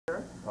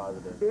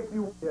positive. If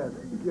you... Yeah,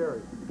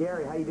 Gary.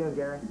 Gary, how you doing,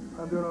 Gary?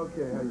 I'm doing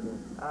okay. How you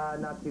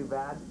doing? Not too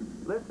bad.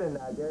 Listen,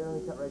 Gary,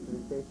 let me cut right to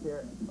the chase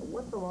here.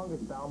 What's the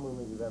longest bowel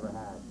movement you've ever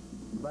had?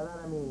 By that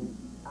I mean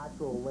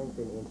actual length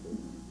in inches.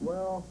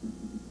 Well,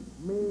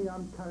 me,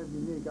 I'm kind of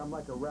unique. I'm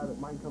like a rabbit.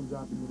 Mine comes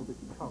out in little bit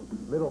chunks.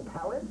 Little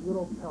pellets?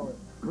 Little pellets.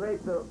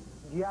 Great, so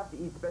do you have to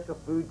eat special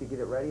food to get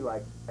it ready,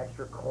 like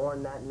extra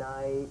corn that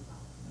night?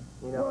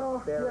 You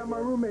know, well, yeah, my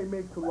roommate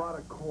makes a lot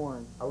of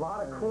corn. A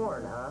lot of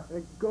corn, huh?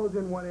 It goes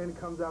in one end,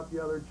 comes out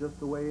the other, just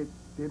the way it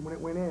did when it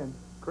went in.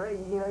 Great,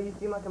 you know, you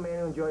seem like a man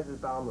who enjoys his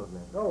bowel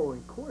movement. Oh,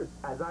 of course.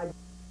 As I...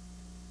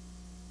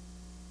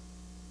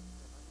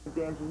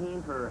 Dan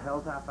Shahin for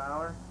Hell's Half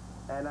Hour,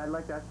 and I'd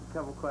like to ask you a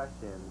couple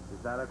questions. Is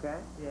that okay?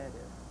 Yeah, it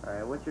is. All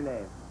right, what's your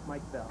name?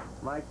 Mike Bell.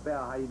 Mike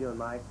Bell, how you doing,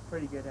 Mike?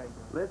 Pretty good, how you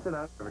doing? Listen,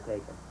 I'm never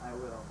taken. I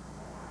will.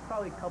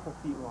 Probably a couple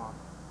feet long.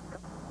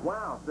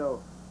 Wow,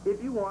 so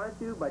if you wanted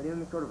to, by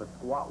doing sort of a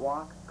squat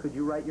walk, could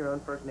you write your own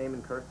first name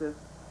in cursive?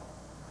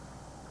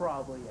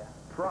 Probably, yeah.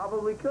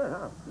 Probably could,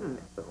 huh?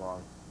 It's a bit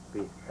long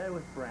piece. It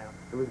was brown.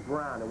 It was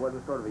brown. It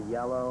wasn't sort of a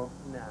yellow.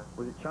 No.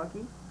 Was it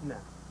chunky? No.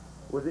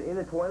 Was it in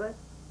the toilet?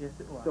 Yes,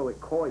 it was. So it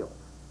coiled.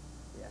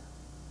 Yeah.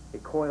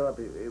 It coiled up.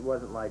 It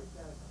wasn't like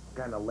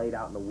kind of laid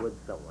out in the woods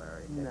somewhere or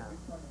anything. No.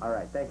 All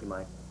right. Thank you,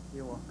 Mike.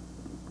 You're welcome.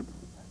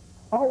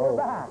 Oh, we're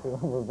back.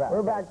 We're back.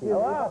 We're back.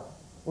 Hello.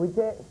 We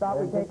thought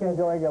we'd take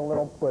enjoying a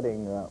little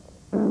pudding.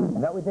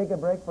 thought we'd take a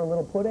break for a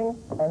little pudding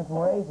and some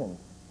raisins.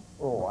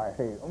 Oh, I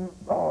hate.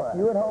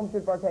 You at home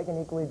should partake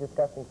in equally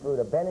disgusting food,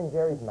 a Ben and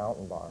Jerry's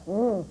Mountain Bar.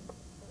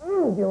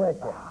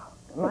 Delicious.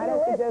 Might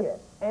I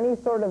suggest any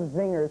sort of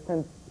zinger,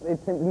 since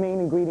its main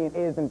ingredient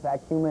is, in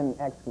fact, human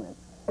excrement.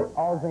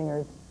 All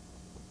zingers.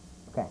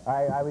 Okay.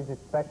 I was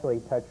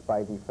especially touched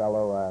by the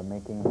fellow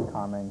making the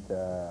comment,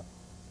 the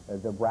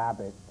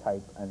rabbit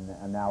type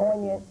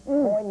analogy.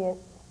 Poignant.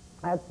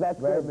 That's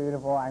very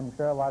beautiful. I'm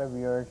sure a lot of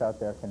viewers out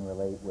there can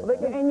relate with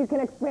it. And you can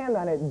expand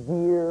on it,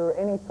 deer,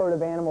 any sort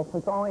of animal,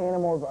 since all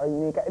animals are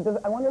unique.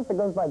 I wonder if it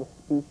goes by the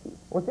species.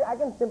 Well, see, I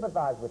can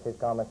sympathize with his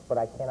comments, but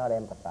I cannot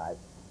empathize.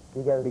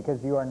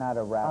 Because you are not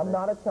a rabbit. I'm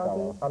not a chunky.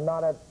 fellow. I'm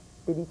not a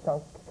bitty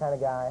chunk kind of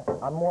guy.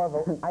 I'm more of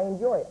a... I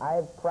enjoy it. I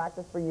have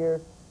practiced for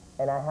years,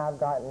 and I have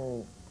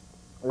gotten...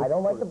 I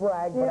don't like to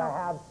brag, but I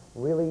have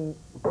really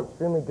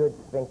extremely good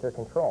sphincter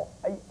control.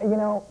 You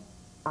know...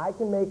 I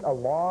can make a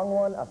long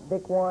one, a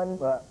thick one.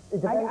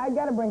 I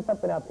got to bring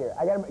something up here.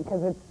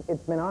 Because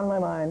it's been on my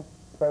mind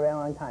for a very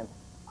long time.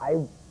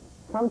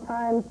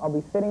 Sometimes I'll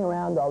be sitting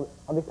around. I'll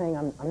be saying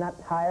I'm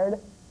not tired.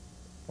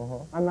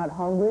 I'm not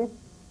hungry.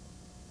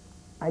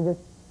 I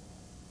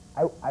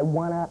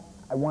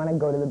wanna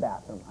go to the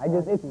bathroom.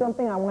 It's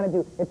something I want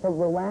to do. It's a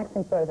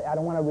relaxing sort of thing. I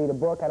don't want to read a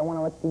book. I don't want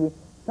to watch TV.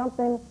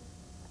 Something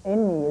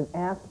in me is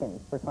asking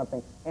for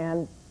something.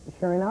 And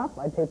sure enough,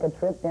 I take a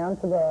trip down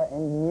to the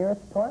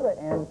nearest toilet,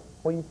 and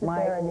well, you sit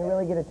there and you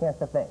really get a chance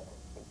to think.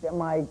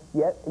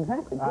 Yes,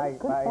 exactly.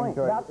 Good point.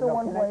 That's the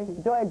one place.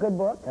 Enjoy a good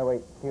book. No,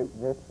 wait.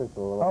 This is a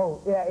little...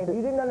 Oh, yeah. If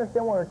you didn't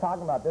understand what we were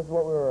talking about, this is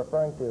what we were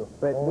referring to.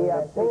 But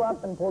pull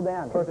up and pull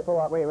down. First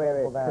pull up. Wait.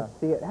 Pull down.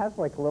 See, it has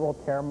like a little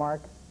tear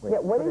mark. Yeah.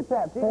 What is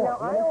that? See, now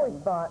I always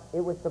thought it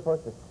was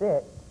supposed to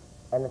sit,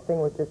 and the thing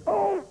was just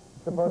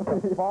supposed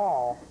to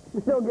fall.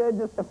 Still good,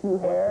 just a few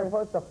hairs. It's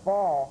supposed to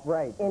fall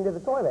into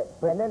the toilet,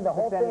 and then the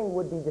whole thing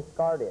would be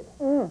discarded.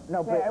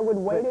 No, but I would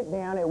weight it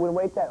down. It would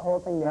weight that whole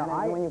thing down.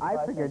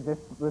 I figured this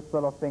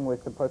little thing was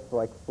supposed to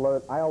like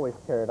float. I always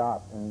tear it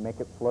off and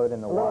make it float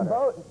in the water. A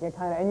little boat,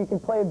 and you can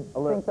play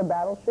Sink the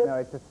Battleship. No,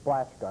 it's a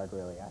splash guard,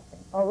 really. I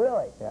think. Oh,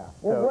 really? Yeah.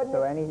 Well,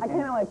 I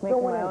kind of like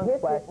making my own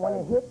splash guard. When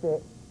it hits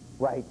it,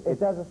 it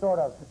does a sort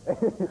of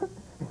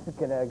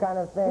kind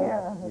of thing,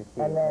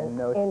 and then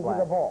into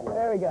the bowl.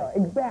 There we go.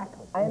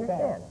 Exactly. I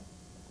understand.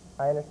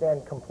 I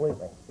understand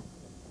completely.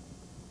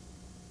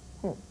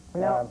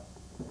 Now,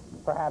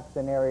 perhaps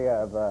an area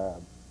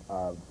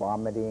of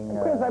vomiting.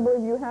 Chris, I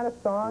believe you had a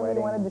song you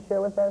wanted to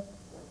share with us.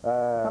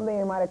 Something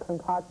you might have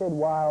concocted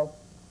while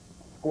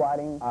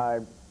squatting. I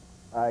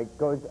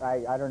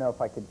don't know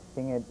if I could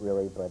sing it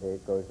really, but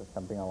it goes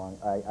something along.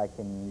 I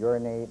can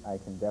urinate. I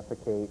can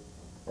defecate.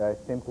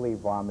 Simply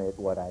vomit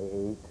what I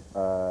ate.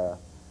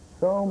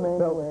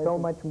 So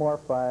much more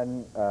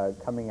fun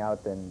coming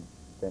out than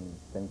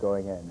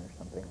going in or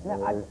something.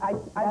 No,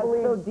 I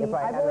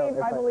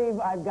believe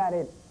I've got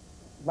it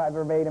by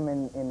verbatim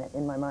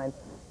in my mind.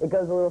 It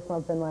goes a little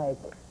something like,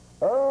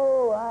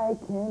 oh, I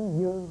can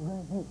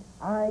urinate,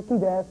 I can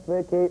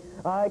defecate,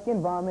 I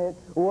can vomit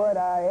what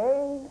I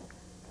ate.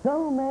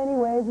 So many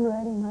ways of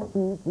letting my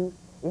pee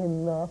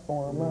in the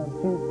form of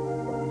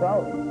juice.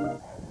 So.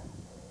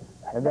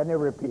 And then it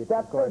repeats.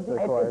 That's so deep.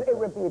 It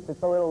repeats.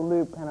 It's a little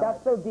loop kind of.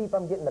 That's so deep.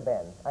 I'm getting the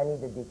bends. I need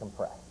to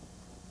decompress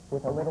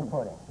with a little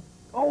pudding.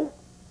 Oh,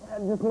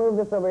 just move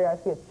this over here. I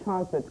see a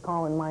chunk that's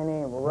calling my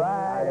name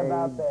right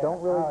about there. I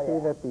don't really see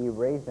that the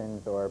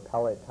raisins or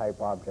pellet type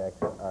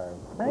objects are.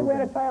 I think we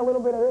had to try a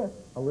little bit of this.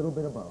 A little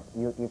bit of both.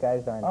 You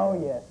guys aren't. Oh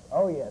yes.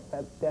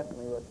 That's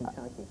definitely looking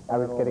chunky. I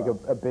was getting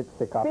a bit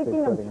sick off this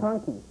pudding. Speaking of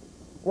chunky.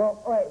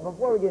 Well, wait.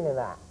 Before we get into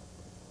that,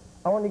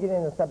 I want to get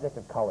into the subject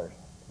of colors,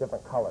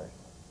 different colors.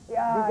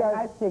 Yeah, Because-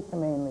 I stick to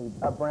mainly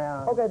a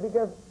brown. Okay,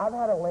 because I've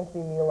had a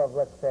lengthy meal of,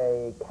 let's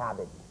say,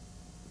 cabbage.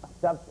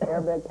 Stuffed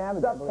Arabic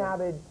cabbage. I Stuffed believe.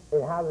 cabbage,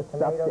 it has a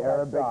tomato Stuffed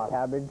Arabic sauce.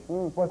 cabbage.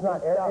 Well,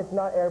 it's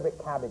not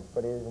Arabic cabbage,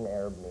 but it is an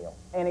Arab meal.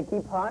 And it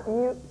keeps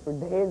haunting you for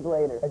days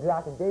later.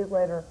 Exactly. Days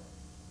later,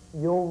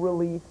 you'll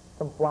release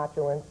some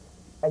flatulence,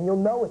 and you'll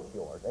know it's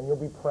yours, and you'll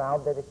be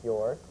proud that it's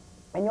yours.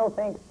 And you'll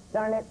think,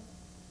 darn it,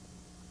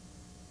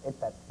 it's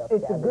that stuffed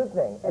It's cabbage. a good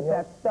thing. It's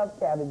that stuffed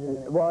cabbage,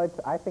 isn't it? Well,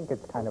 I think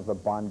it's kind of a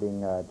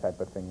bonding type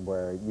of thing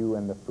where you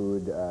and the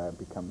food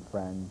become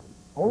friends.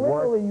 Well,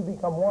 literally, you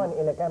become one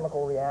in a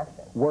chemical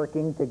reaction.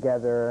 Working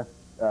together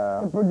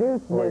To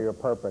produce for this your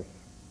purpose.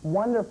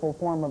 wonderful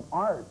form of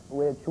art,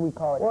 which we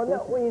call it Well, no,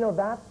 fission. well, you know,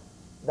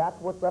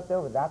 that's what's left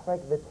over. That's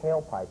like the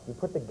tailpipe. You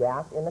put the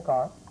gas in the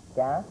car,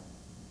 gas,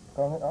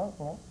 going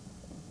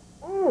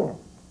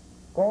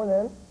going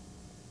in.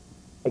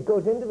 It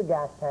goes into the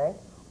gas tank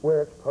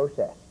where it's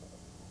processed.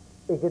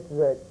 It gets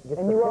the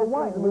And the you are pistons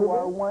one. moving. You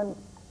are one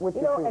with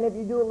You your know, food. and if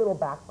you do a little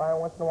backfire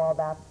once in a while,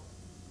 that's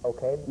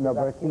okay. because No,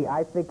 that's but see,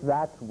 I think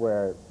that's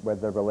where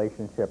the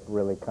relationship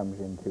really comes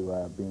into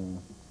being,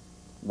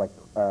 like,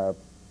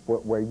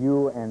 where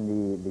you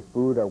and the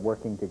food are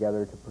working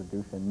together to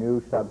produce a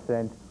new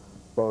substance,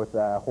 both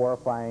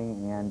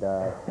horrifying and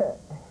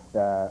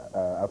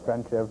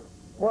offensive.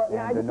 Well,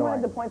 Yeah, I and just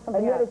wanted to annoying. point and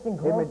something yet out. it's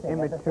engrossing.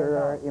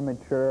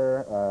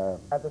 Immature,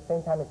 At the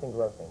same time, it's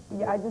engrossing.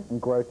 Yeah, I just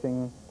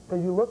engrossing.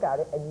 Because you look at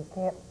it and you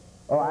can't.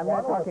 Oh, you I'm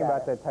not wanna look talking at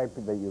about it. the type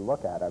that you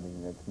look at. I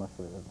mean, it's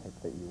mostly the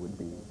type that you would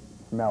be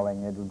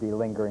smelling. It would be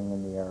lingering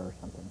in the air or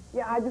something.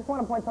 Yeah, I just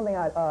want to point something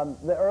out.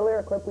 The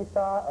earlier clip we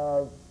saw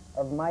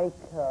of Mike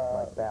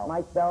Bell.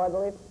 Mike Bell, I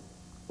believe,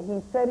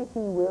 he said he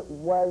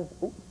was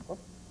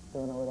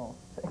doing a little.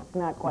 It's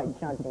not quite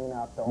chunky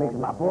enough. To Makes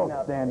hold my it book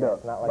up. stand up.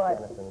 It's not like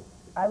But- Denison.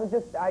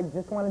 I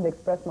just wanted to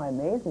express my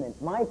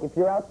amazement, Mike. If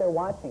you're out there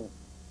watching,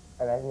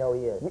 And I know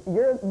he is.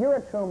 you're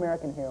a true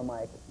American hero,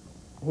 Mike.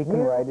 He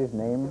can write his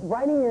name.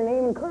 Writing your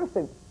name in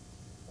cursive.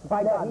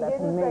 By No, God, he that's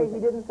didn't amazing. say he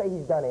didn't say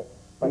he's done it,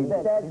 but he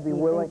He'd- said he'd be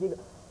he willing- thinks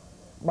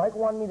Mike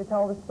wanted me to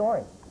tell this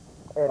story.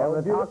 And I On the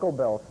would do- Taco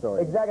Bell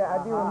story. Exactly,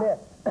 I'd be remiss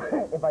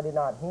if I did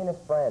not. He and his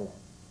friend,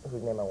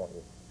 whose name I won't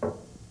use,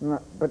 No,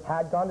 but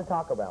had gone to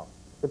Taco Bell.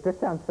 this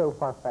sounds so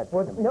far-fetched.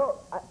 Well, to me. no,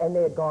 and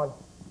they had gone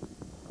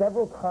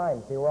several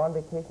times. They were on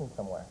vacation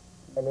somewhere,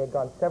 and they had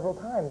gone several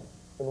times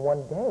in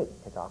one day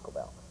to Taco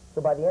Bell.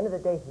 So by the end of the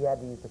day, he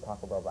had to use the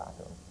Taco Bell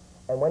bathroom.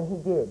 And when he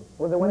did,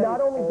 Was it he when not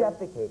he- only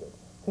defecated,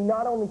 he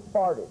not only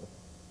farted,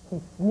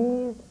 he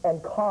sneezed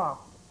and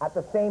coughed at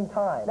the same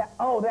time.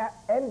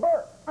 And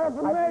burped. That's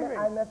amazing.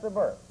 I missed the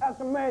burp. That's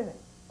amazing.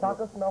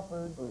 Taco smell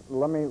food,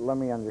 Let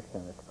me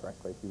understand this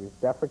correctly. He was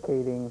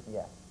defecating,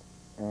 yes.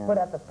 and But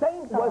at the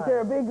same time, Was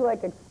there a big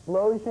like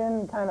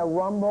explosion, kind of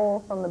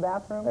rumble from the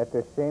bathroom? at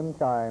the same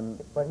time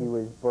But he he-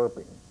 was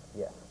burping.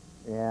 yes.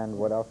 And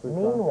what else was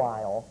wrong?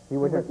 Meanwhile, He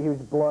was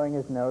blowing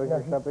his nose no,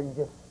 or something. he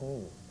just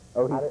sneezed.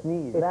 Oh, he Out of-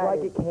 sneezed. It's That like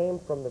is- it came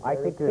from the I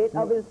very think the pit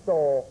of sneeze- his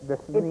soul. The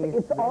sneeze.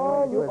 It's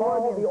all the was-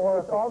 organs. the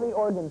orifices. It's all the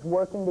organs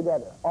working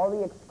together. All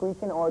the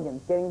excretion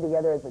organs getting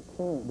together as a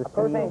team. The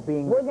Person- sneeze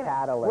being we're the gonna,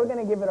 catalyst We're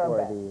gonna give it our for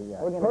best. the,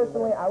 yeah. We're gonna give it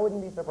Personally, our I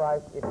wouldn't be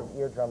surprised if his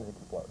eardrums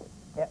exploded.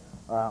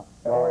 Well,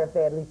 Or if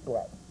they at least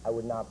bled. I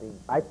would not be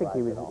I think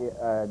he was. surprised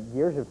at all.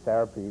 Years of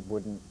therapy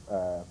wouldn't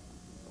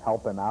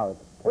help him out.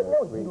 But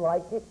no, he Really.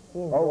 liked it.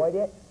 He enjoyed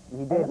it. He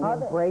did. and He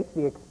other- embraced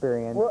the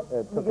experience. Well,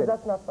 took because it.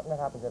 that's not something that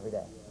happens every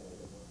day.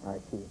 I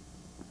see.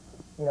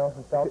 You know,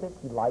 he felt it.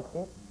 He liked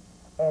it.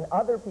 And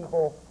other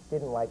people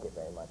didn't like it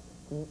very much.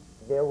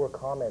 There were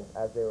comments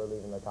as they were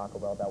leaving the Taco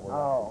Bell that were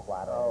not too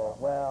flattering. Oh,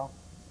 well.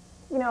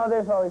 You know,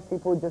 there's always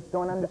people who just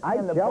don't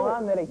understand the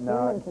bond that a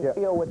human can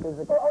feel with his.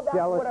 Oh, that's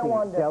what I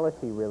wanted to...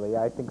 Jealousy, really.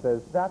 I think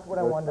those. That's what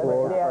I those wanted to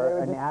schools bring up. are they were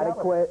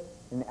just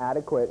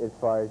inadequate as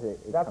far as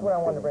it That's comes what I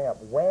to- wanted to bring up.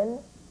 When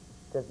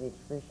does the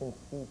excretion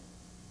cease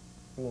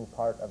being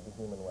part of the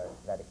human where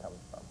that it comes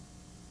from?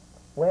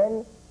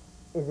 When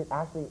is it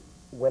actually,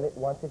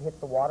 once it hits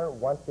the water,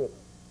 once it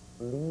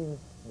leaves,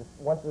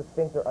 once the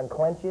sphincter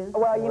unclenches?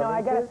 Well, you and know,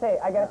 I gotta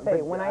releases?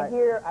 say, when I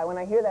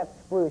hear that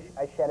sploosh,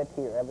 I shed a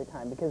tear every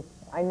time because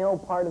I know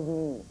part of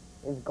me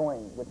is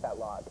going with that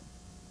log.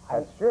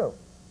 That's true.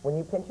 When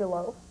you pinch your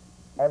loaf,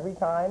 every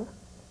time,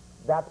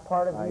 that's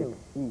part of I you.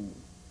 see.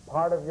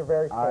 Part of your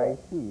very soul. I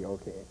see.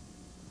 Okay.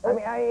 I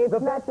mean, it's The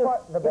not best just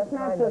part- the best it's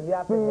not time, though, just you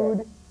have to food.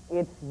 admit.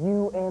 It's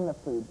you and the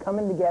food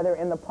coming together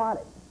in the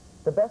product.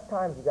 The best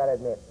times, you gotta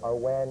admit, are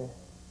when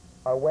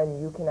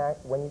you can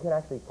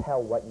actually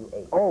tell what you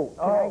ate.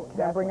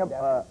 Can I bring up?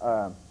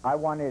 I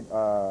wanted.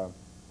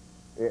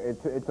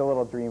 It's a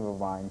little dream of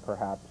mine.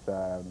 Perhaps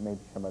maybe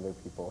some other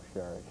people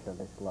share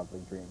this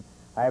lovely dream.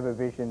 I have a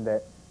vision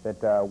that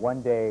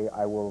one day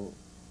I will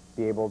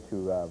be able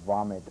to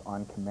vomit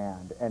on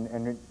command,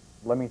 and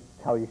let me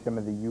tell you some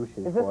of the uses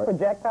Is this for it.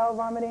 projectile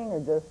vomiting or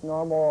just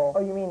normal? Oh,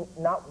 you mean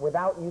not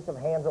without use of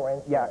hands or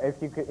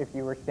instruments? Yeah, if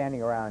you were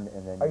standing around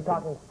and then. Are you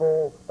talking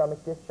full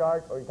stomach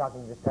discharge, or are you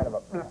talking just kind of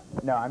a...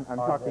 No, I'm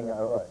talking in the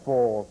a foot.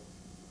 full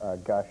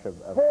gush of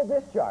Full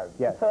discharge.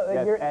 yes, So,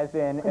 yes, you're as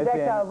in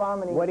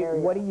vomiting what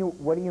area.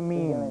 do you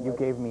mean dealing you with.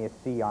 gave me a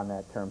C on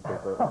that term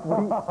paper?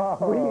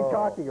 what are you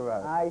talking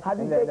about? Have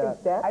you taken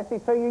steps? I see.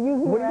 So you're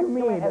using What your do you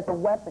mean? excrement as a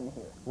weapon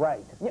here.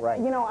 Right, right.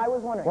 You know, I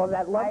was wondering. Well,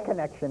 that love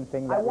connection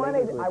thing. That I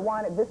wanted. lady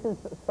was- This is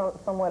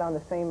somewhat on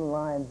the same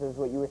lines as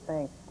what you were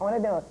saying. I wanted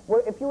to know,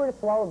 well, if you were to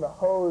swallow the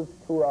hose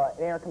to an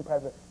air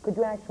compressor, could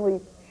you actually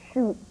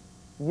shoot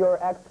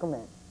your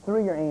excrement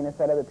through your anus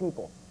at other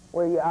people?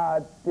 Where you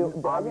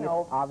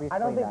obviously I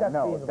don't think that's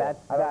no, feasible. that's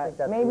I don't think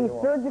that's maybe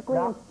feasible. surgically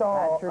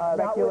install. that's your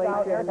not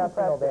without air speculation.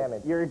 compressor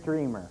damage. You're a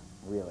dreamer,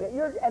 really.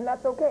 And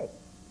that's okay.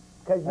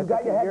 Because you That's got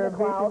okay. your head You're in a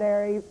the clouds.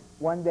 visionary.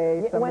 One day,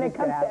 When it somebody's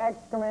comes gonna to have-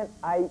 excrement,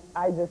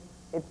 I just,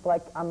 it's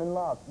like I'm in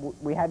love.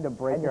 we had to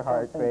break I your just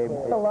heart, don't think babe.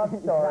 it's a love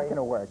It's story. not going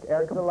to work.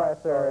 Air It's a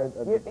love compressor,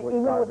 story.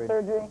 Even with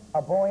surgery,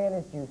 A boy and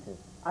his juices.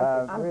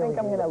 I really think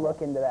I'm going to beautiful.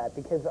 look into that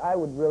because I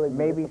would really be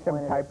maybe some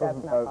disappointed type if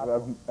that's not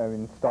possible. of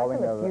installing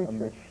That's in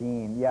the a future.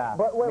 machine. Yeah.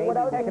 But what maybe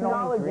I was we can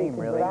only technology, dream,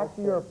 really. back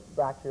to your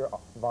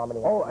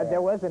vomiting. Oh, accident.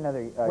 there was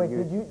another. Wait,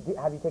 use.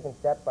 have you taken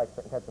steps like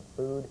certain types of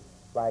food?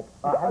 Like,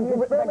 The have you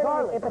experimented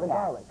garlic, with the Ipitap?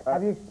 garlic.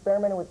 Have you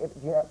experimented with,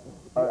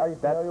 are you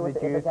That's familiar with the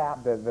juice,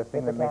 Ipitap? the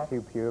thing that makes Ipitap?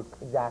 you puke.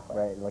 Exactly.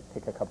 Right, like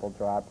take a couple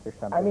drops or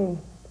something. I mean,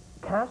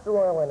 castor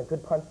oil and a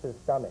good punch to the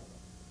stomach,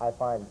 I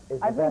find, is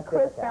the I best think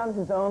Chris Ipitap. found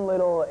his own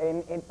little,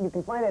 you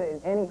can find it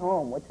in any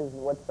home, which is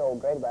what's so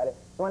great about it.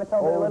 You want to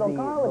tell the little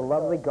garlic the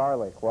lovely story?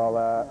 garlic. Well,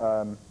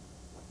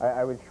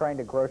 I was trying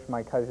to gross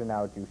my cousin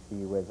out, you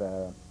see, with,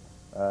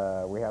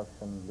 we have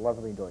some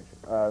lovely Deutsch.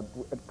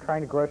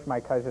 Trying to gross my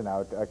cousin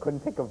out. I couldn't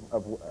think of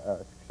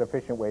a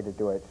sufficient way to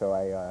do it, so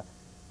I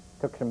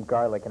took some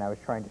garlic and I was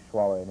trying to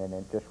swallow it, and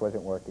it just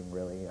wasn't working,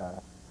 really.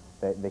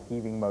 The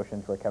heaving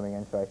motions were coming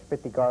in, so I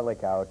spit the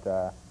garlic out,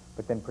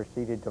 but then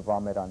proceeded to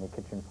vomit on the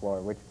kitchen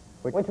floor, which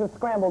was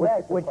scrambled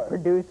eggs, of which course.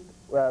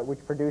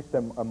 produced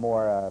a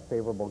more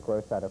favorable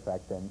gross out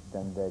effect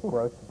than the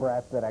gross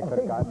breath that I could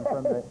have gotten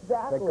from the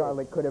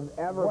garlic could have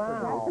ever Not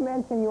to produced.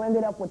 mention, you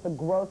ended up with the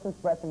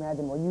grossest breath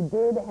imaginable. You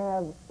did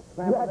have You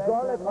scrambled had eggs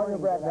garlic that on your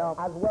morning, breath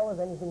but as well as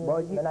anything you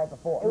ate the night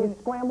before. It was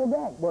scrambled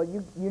eggs. Well,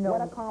 you know,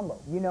 What a combo.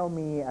 You know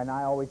me, and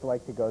I always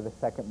like to go the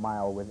second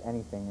mile with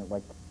anything.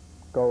 Like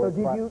go.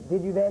 So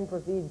did you then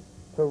proceed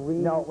to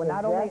read? No, well,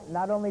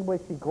 not only was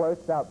she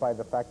grossed out by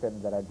the fact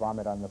that I'd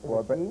vomit on the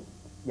floor, but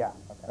yeah,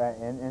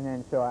 and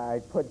then so I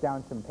put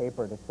down some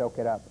paper to soak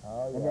it up,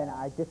 and then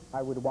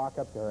I would walk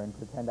up to her and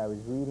pretend I was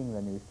reading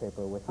the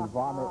newspaper with the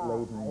vomit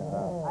laden.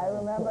 I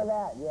remember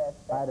that, yes.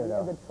 I don't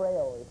know. The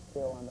trail is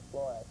still on the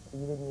floor.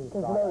 You didn't use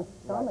Because of those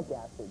stomach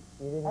acids.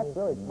 That's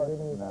really you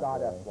didn't use Not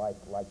sawdust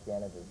really. like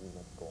janitors use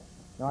in school.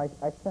 No,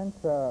 I sent.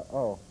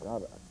 Oh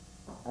God,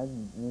 I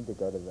need to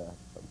go to the.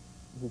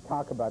 You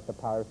talk about the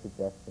power of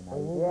suggestion. I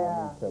need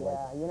to,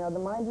 like, You know, the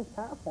mind is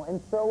powerful,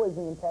 and so is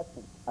the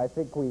intestine. I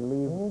think we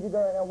leave. You need to go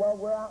right now. Well,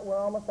 we're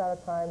almost out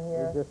of time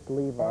here. We just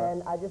leave our.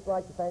 And I'd just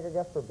like to thank our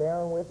guests for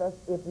bearing with us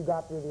if you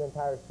got through the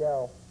entire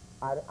show.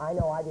 I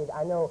know I did.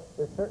 I know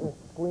there's certain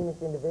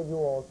squeamish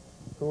individuals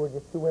who were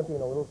just too wimpy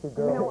and a little too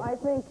girly. You know, I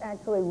think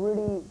actually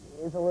Rudy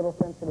is a little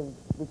sensitive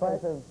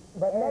because of...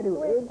 But next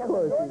week,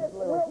 close.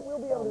 we'll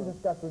be able to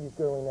discuss Rudy's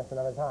girliness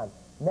another time.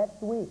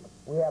 Next week,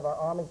 we have our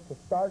homage to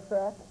Star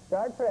Trek.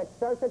 Star Trek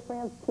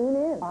fans, tune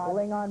in.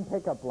 Klingon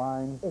pickup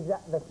lines.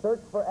 The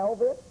search for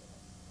Elvis.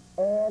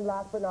 And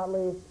last but not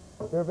least,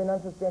 there have been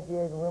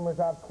unsubstantiated rumors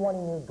of 20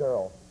 nude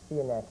girls. See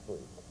you next week.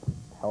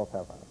 Health.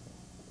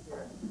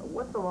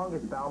 What's the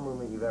longest bowel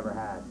movement you've ever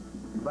had?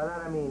 By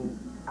that I mean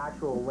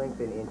actual length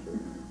in inches.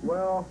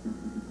 Well,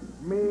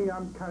 me,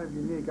 I'm kind of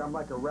unique. I'm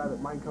like a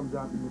rabbit. Mine comes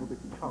out in little bit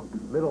chunks.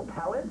 Little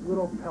pellets?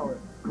 Little pellet.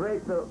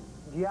 Great, so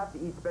do you have to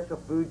eat special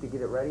food to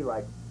get it ready,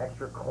 like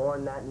extra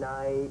corn that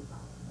night?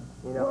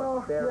 You know,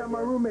 Well, yeah, asparagus? my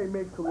roommate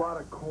makes a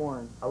lot of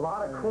corn. A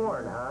lot of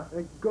corn, huh?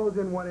 It goes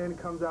in one end,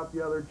 comes out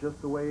the other,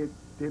 just the way it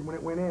did when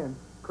it went in.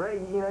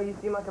 Great, you know, you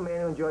seem like a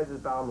man who enjoys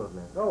his bowel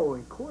movement. Oh,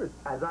 of course.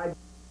 As I...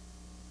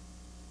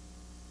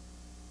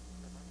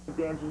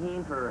 Dan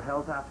Shahin for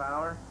Hell's Half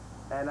Hour,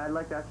 and I'd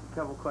like to ask you a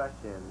couple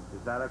questions.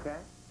 Is that okay?